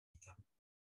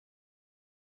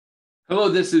Hello,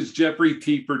 this is Jeffrey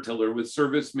T. Fertiller with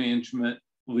Service Management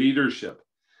Leadership.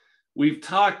 We've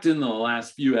talked in the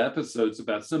last few episodes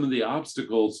about some of the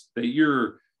obstacles that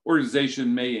your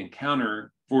organization may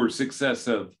encounter for success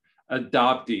of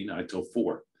adopting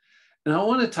ITIL4. And I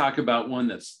want to talk about one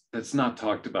that's not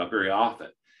talked about very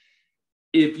often.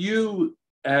 If you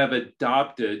have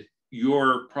adopted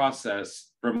your process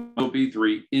from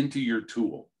ITIL3 into your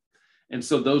tool, and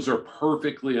so those are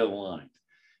perfectly aligned.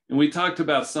 And we talked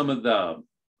about some of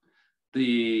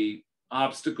the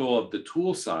obstacle of the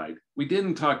tool side. We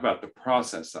didn't talk about the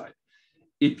process side.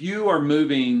 If you are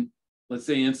moving, let's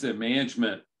say, incident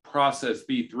management process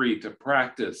V3 to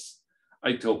practice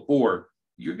ITIL4,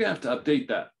 you're going to have to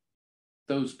update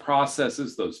those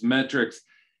processes, those metrics,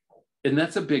 and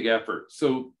that's a big effort.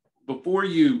 So before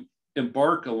you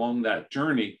embark along that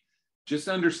journey, just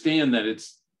understand that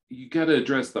you got to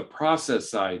address the process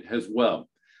side as well.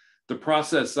 The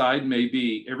process side may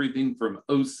be everything from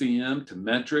OCM to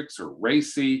metrics or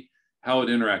RACI, how it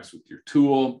interacts with your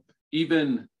tool,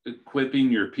 even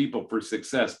equipping your people for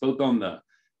success, both on the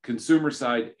consumer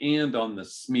side and on the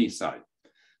SME side.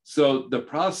 So the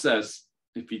process,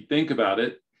 if you think about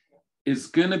it, is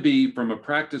going to be, from a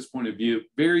practice point of view,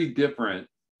 very different,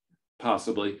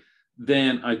 possibly,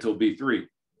 than ITIL V3.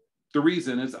 The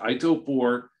reason is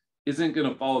ITIL4 isn't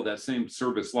going to follow that same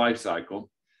service life cycle.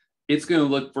 It's going to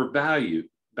look for value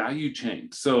chain.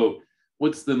 So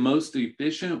what's the most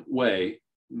efficient way,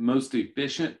 most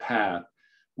efficient path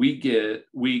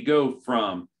we go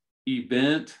from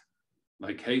event,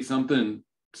 like, hey,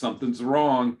 something's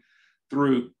wrong,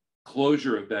 through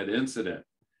closure of that incident,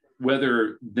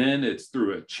 whether then it's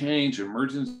through a change,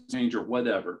 emergency change, or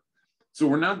whatever. So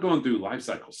we're not going through life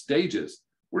cycle stages.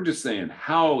 We're just saying,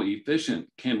 how efficient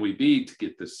can we be to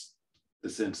get this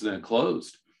incident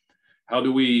closed? How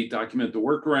do we document the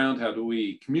workaround? How do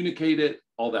we communicate it?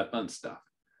 All that fun stuff.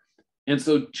 And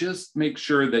so just make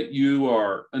sure that you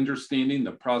are understanding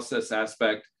the process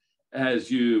aspect as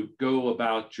you go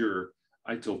about your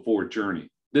ITIL4 journey.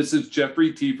 This is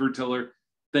Jeffrey T. Fertiller.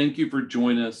 Thank you for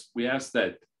joining us. We ask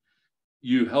that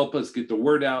you help us get the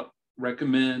word out,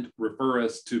 recommend, refer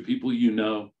us to people you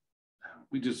know.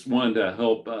 We just wanted to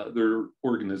help their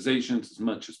organizations as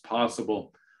much as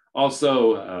possible.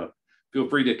 Also, feel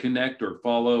free to connect or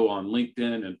follow on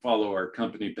LinkedIn and follow our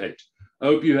company page. I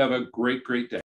hope you have a great day.